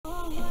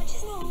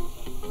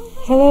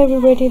Hello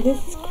everybody, this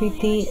is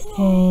Kriti,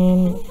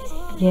 and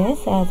yes,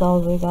 as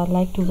always I'd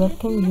like to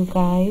welcome you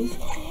guys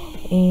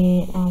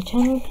in our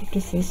channel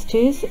Crypto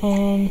Sisters.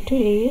 And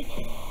today,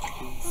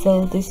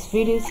 so this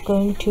video is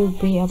going to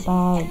be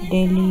about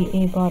daily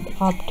aBOT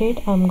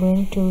update. I'm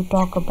going to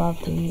talk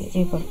about the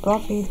aBOT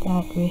profit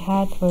that we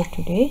had for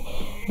today.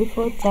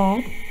 Before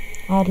that,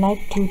 I'd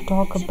like to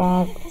talk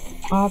about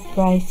our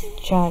price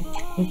chart,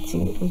 which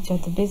are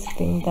the basic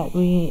things that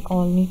we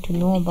all need to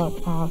know about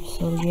ARB.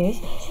 So yes,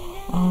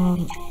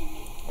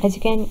 as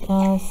you can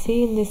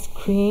see in the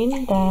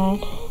screen, that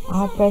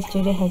our price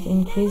today has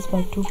increased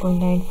by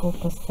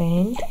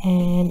 2.94%,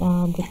 and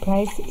the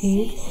price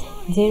is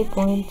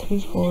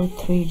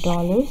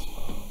 $0.343.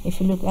 If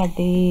you look at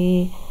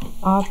the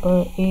R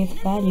per ETH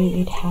value,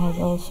 it has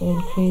also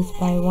increased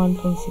by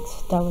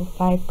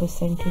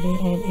 1.655% today,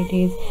 and it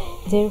is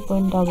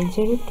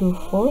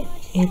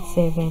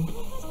 0.002487.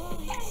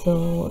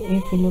 So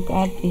if you look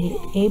at the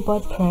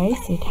aBOT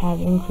price, it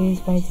has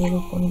increased by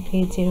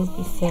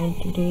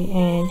 0.80% today,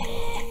 and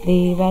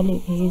the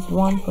value is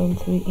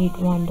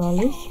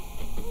 $1.381.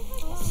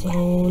 So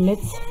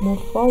let's move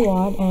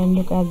forward and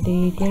look at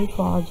the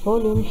 24 hours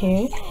volume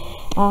here.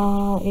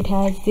 It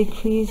has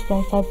decreased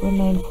by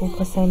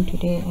 5.94%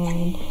 today,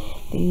 and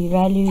the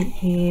value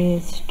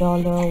is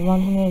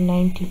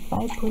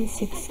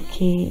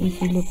 $195.6k.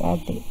 If you look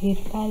at the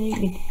ETH value,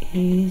 it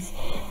is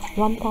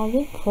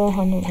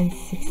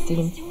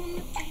 1416.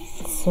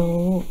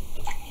 So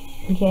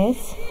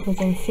yes, we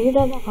can see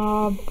that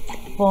our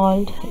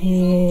vault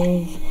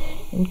is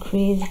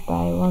increased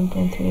by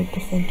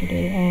 1.38%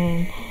 today,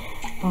 and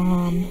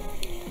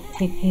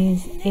it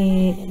is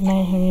a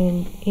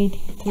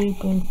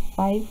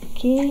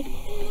 983.5k.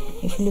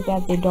 If you look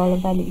at the dollar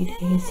value,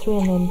 it is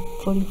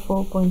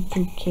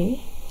 344.2k.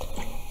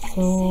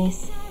 So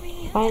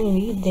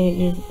finally, there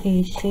is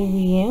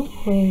Ethereum,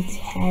 which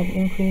has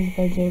increased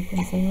by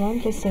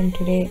 0.71%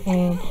 today,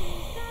 and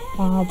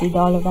the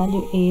dollar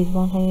value is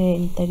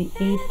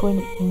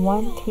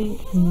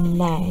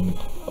 138.139.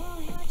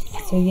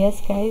 So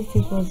yes guys,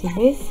 this was the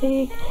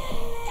basic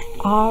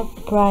ARB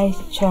price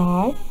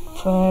chart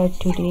for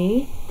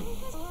today.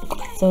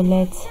 So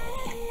let's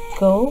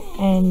go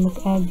and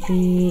look at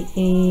the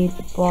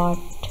aBOT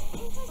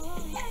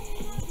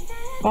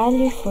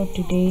value for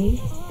today,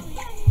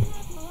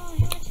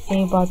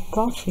 aBOT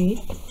profit.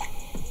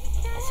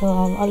 So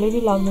I'm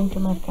already logged into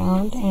my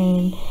account,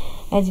 and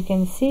as you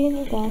can see in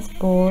the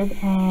dashboard,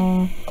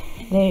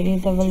 there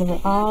is available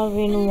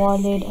Arwin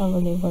wallet,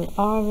 available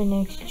Arwin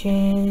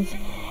exchange,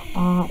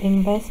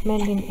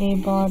 investment in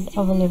aBOT,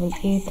 available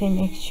Ethan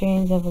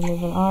exchange,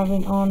 available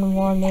Arwin on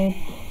wallet,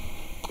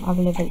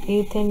 available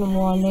Ethan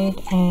wallet,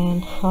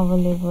 and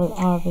available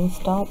Arwin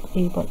stop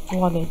aBOT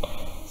wallet.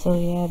 So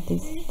yeah,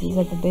 these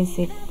are the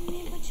basic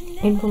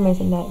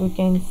information that we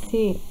can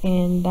see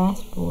in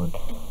dashboard.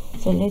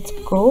 So let's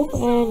go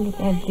and look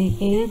at the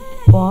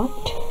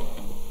aBOT.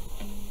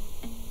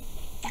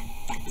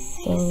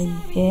 So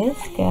yes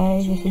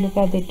guys, if you look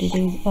at the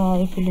today's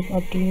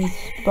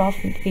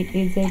profit, it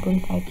is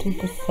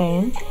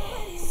 0.52%.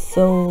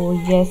 so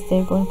yes,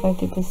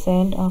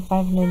 0.53% of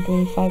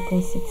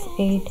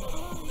 525.68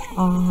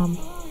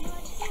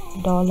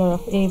 dollar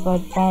of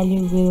aBOT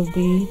value will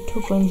be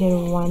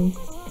 2.01%.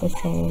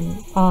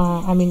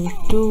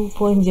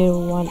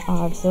 2.01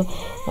 ARB. So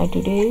my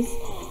today's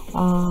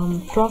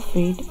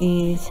profit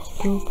is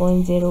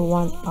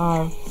 2.01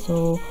 ARB.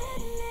 So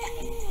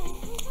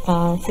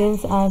since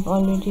I've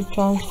already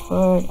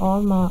transferred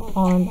all my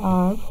on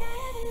ARB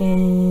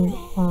in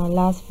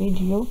last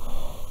video,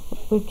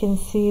 we can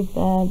see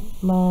that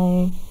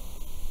my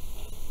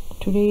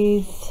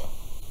today's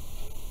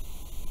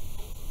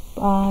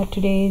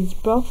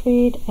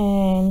profit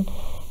and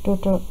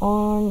total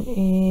on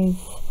is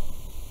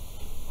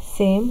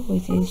same,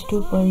 which is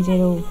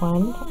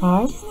 2.01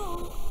 ARB.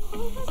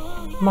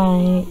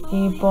 My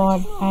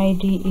aBOT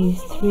ID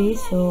is 3,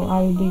 so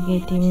I'll be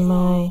getting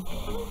my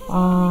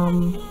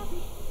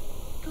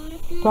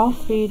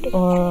profit,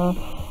 or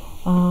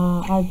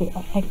I'll be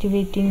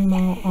activating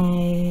my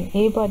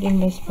aBOT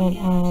investment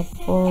at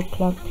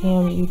 4:00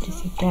 p.m.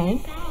 UTC time.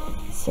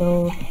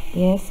 So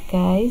yes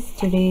guys,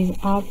 today's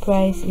ARB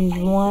price is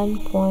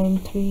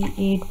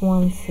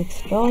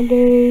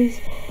 $1.3816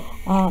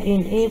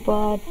 in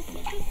aBOT.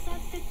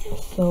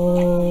 So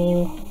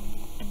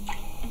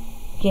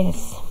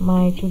yes,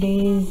 my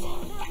today's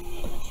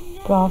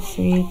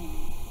profit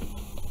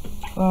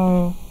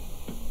for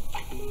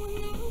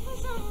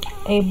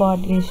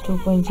aBOT is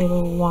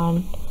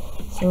 2.01.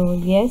 So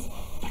yes,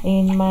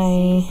 in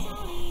my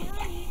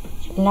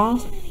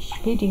last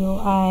video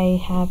I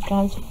have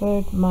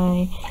transferred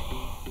my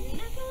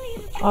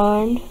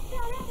earned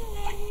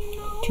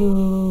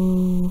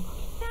to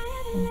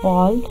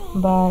vault,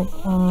 but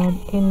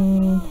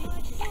in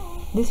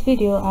this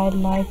video I'd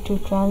like to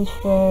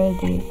transfer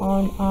the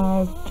on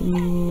ARB to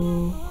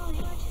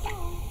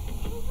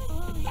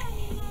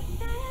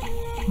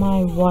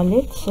my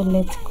wallet. So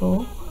let's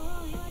go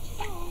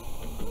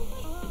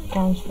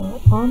transfer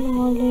on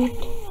wallet.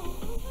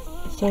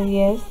 So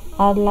yes,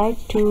 I'd like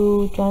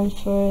to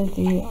transfer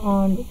the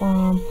on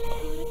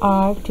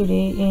ARB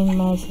today in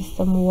my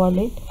system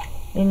wallet.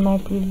 In my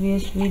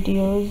previous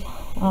videos,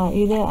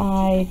 either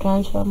I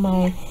transfer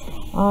my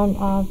on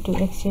ARB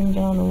to exchange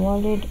on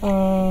wallet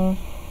or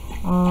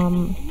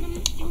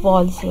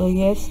wallet. So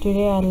yes,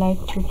 today I'd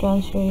like to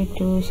transfer it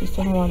to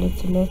system wallet.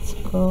 So let's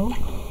go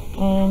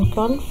and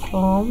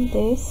confirm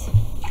this.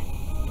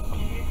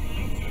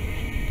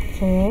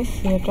 So yes,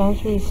 the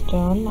transfer is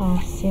done.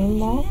 I've seen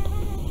that.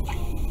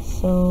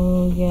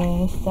 So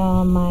yes,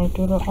 my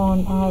total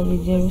on ARB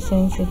is 0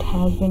 cents. It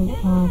has been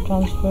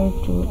transferred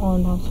to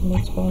on ARB. So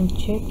let's go and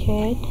check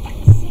it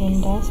in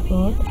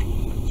dashboard.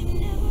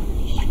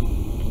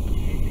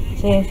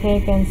 So yes, here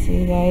you can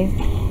see, guys,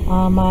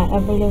 my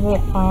available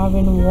ARB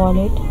in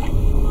wallet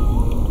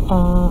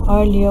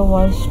earlier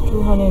was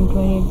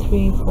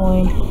 223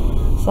 point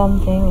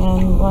something,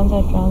 and once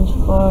I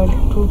transferred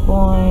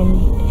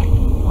 2.01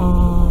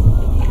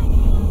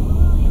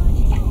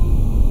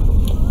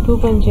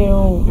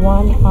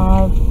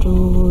 ARB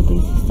to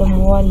the system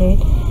wallet,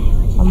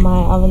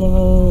 my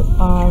available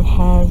ARB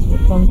has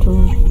become to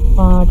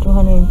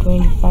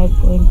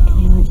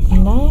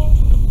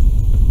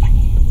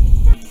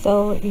 225.29.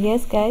 So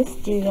yes, guys,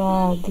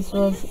 this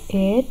was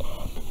it.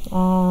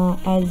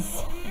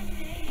 As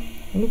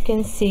you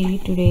can see,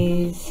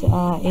 today's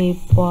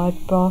aBOT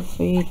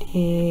profit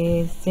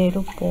is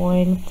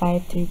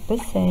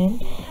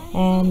 0.53%,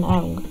 and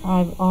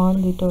I've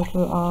earned the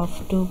total of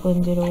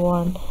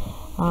 2.01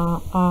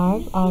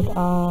 ARB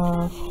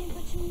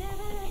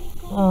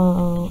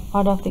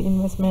out of the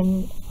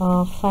investment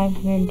of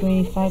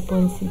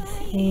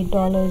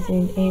 $525.68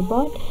 in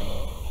aBOT.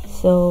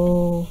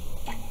 So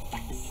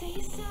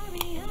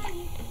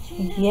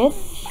yes,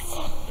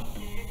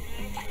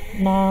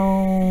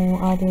 now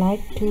I'd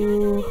like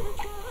to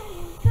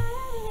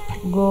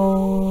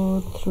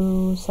go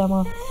through some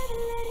of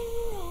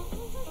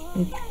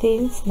the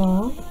things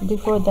now.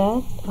 Before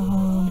that,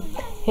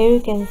 here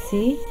you can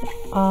see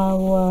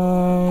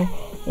our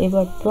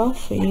aBOT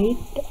profit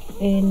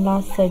in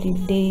last 30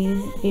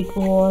 days. It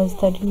was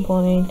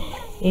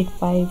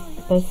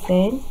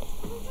 13.85%.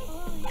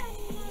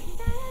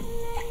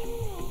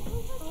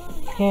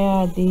 Here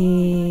are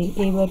the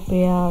aBOT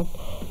payout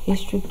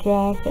history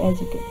graph,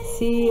 as you can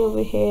see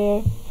over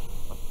here.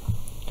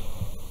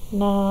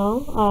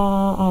 Now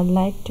I'd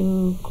like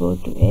to go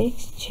to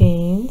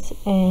exchange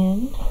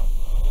and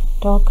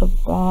talk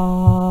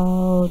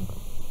about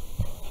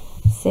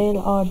sell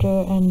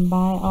order and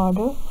buy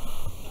order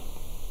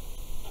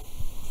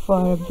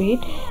for a bit.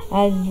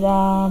 As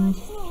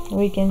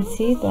we can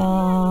see,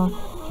 the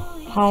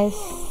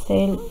highest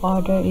sale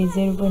order is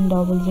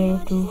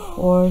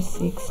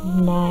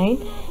 0.002469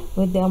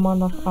 with the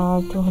amount of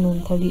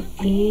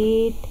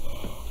 $238,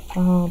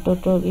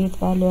 total ETH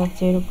value of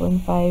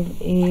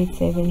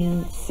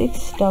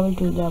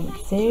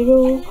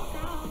 0.58762200.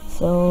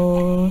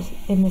 So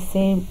in the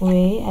same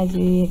way, as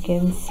we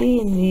can see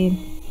in the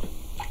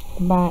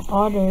buy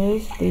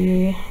orders,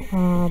 the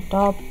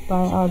top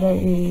buy order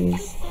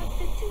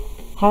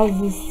has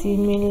the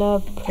similar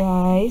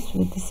price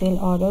with the sale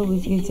order,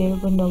 which is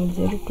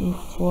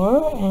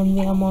 0.0024, and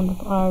the amount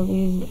of ARB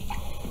is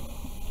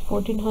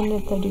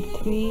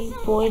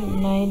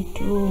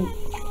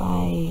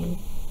 1433.925,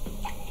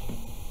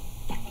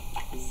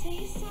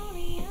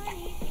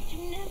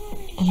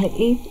 and the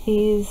ETH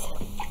is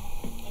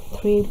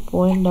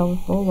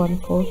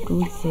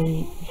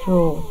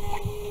 3.441420.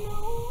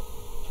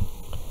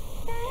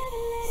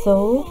 So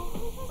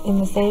in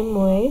the same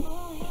way,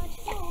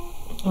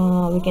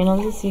 we can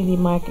also see the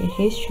market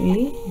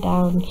history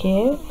down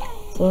here.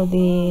 So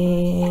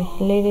the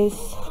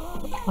latest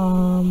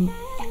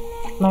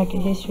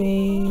market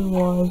history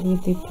was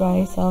with the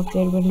price of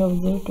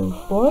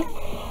 0.024,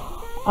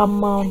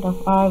 amount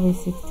of ARB is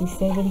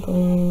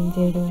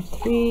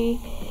 67.03.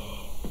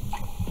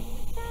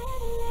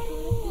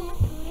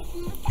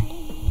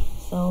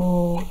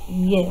 So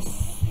yes,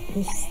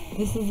 this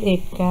is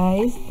it,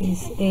 guys.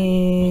 This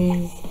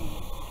is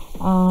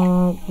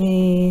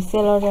the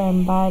sell order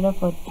and buy order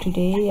for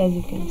today. As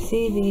you can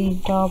see, the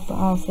top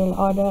sell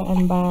order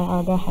and buy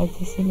order has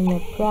a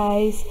similar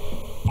price.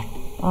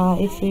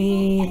 If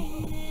we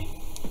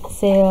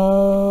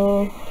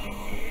sell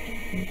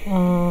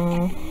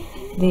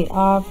the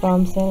ARB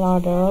from sell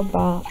order,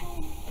 but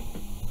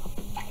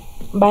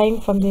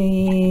buying from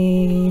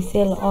the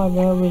sell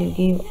order will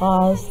give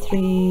us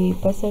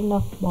 3%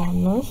 of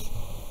bonus.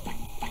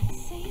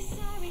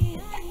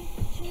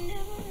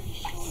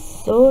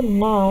 So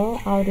now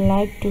I would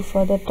like to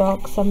further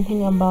talk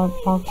something about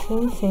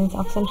auction, since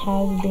auction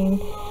has been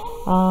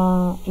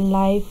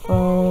live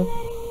for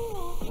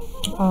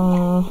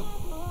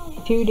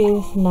few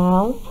days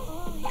now.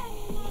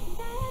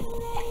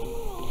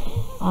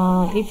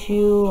 If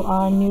you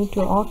are new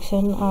to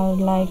auction, I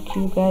would like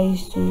you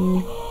guys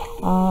to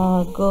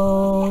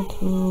go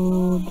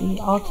through the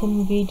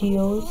auction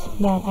videos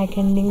that I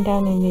can link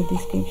down in the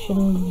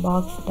description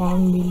box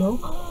down below.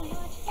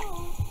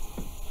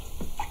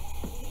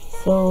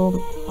 So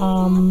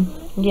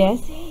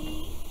yes,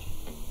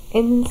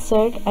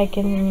 insert, I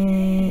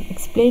can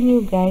explain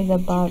you guys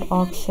about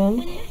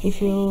auction.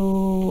 If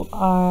you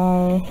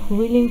are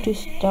willing to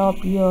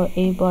stop your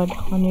aBOT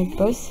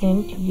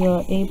 100%,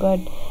 your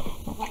aBOT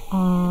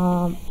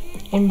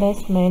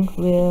investment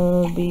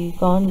will be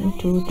gone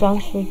to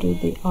transfer to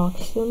the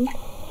auction.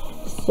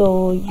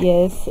 So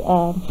yes,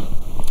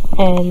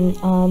 and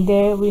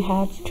there we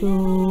have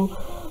to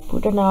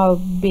put on our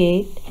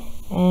bid,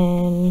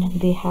 and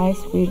the high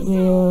speed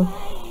will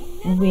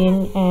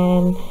win,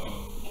 and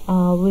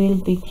we'll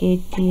be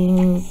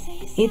getting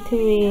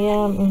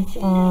Ethereum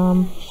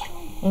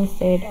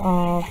instead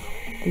of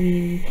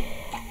the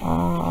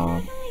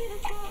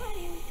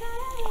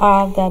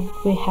that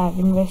we have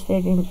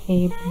invested in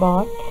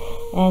aBOT,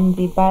 and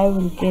the buyer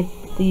will get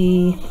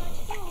the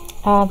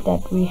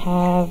that we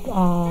have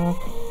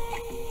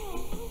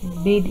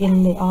bid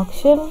in the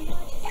auction.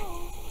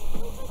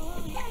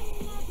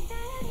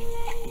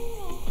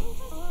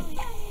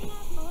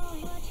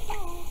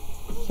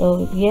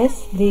 So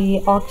yes,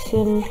 the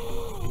auction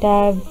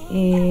tab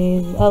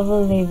is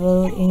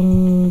available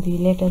in the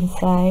left hand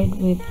side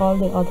with all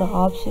the other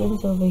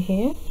options over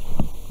here.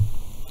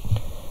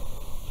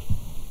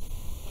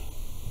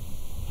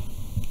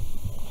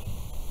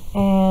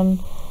 And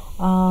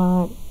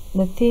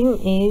the thing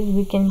is,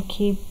 we can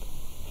keep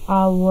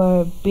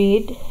our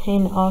bid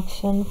in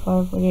auction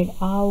for 48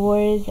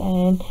 hours,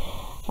 and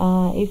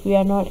if we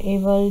are not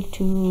able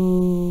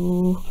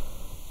to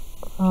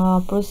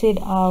proceed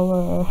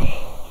our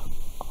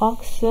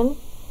auction,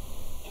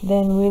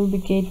 then we'll be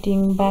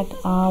getting back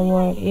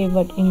our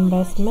aBOT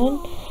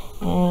investment,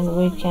 and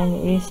we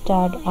can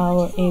restart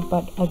our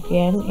aBOT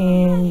again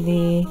in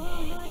the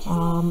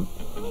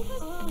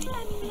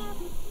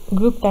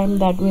group time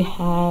that we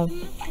have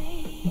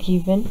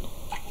given.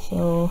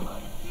 So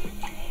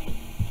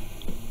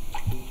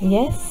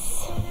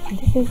yes,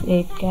 this is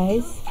it,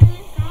 guys.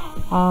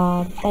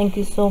 Thank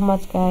you so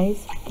much,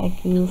 guys.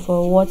 Thank you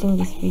for watching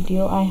this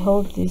video. I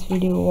hope this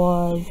video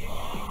was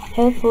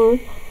helpful,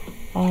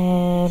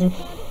 and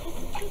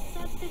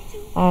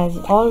as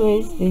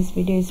always, this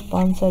video is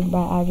sponsored by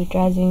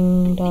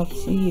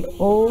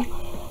arbitraging.co.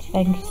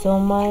 Thank you so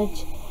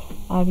much,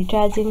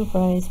 Arbitraging,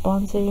 for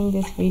sponsoring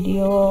this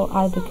video.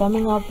 I'll be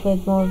coming up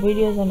with more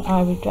videos on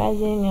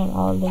arbitraging and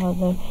all the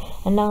other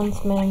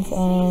announcements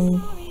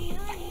and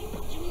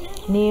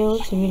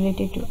news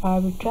related to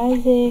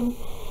arbitraging.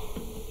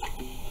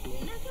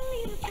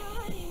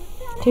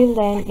 Till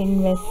then,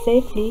 invest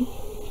safely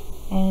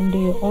and do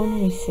your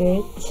own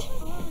research.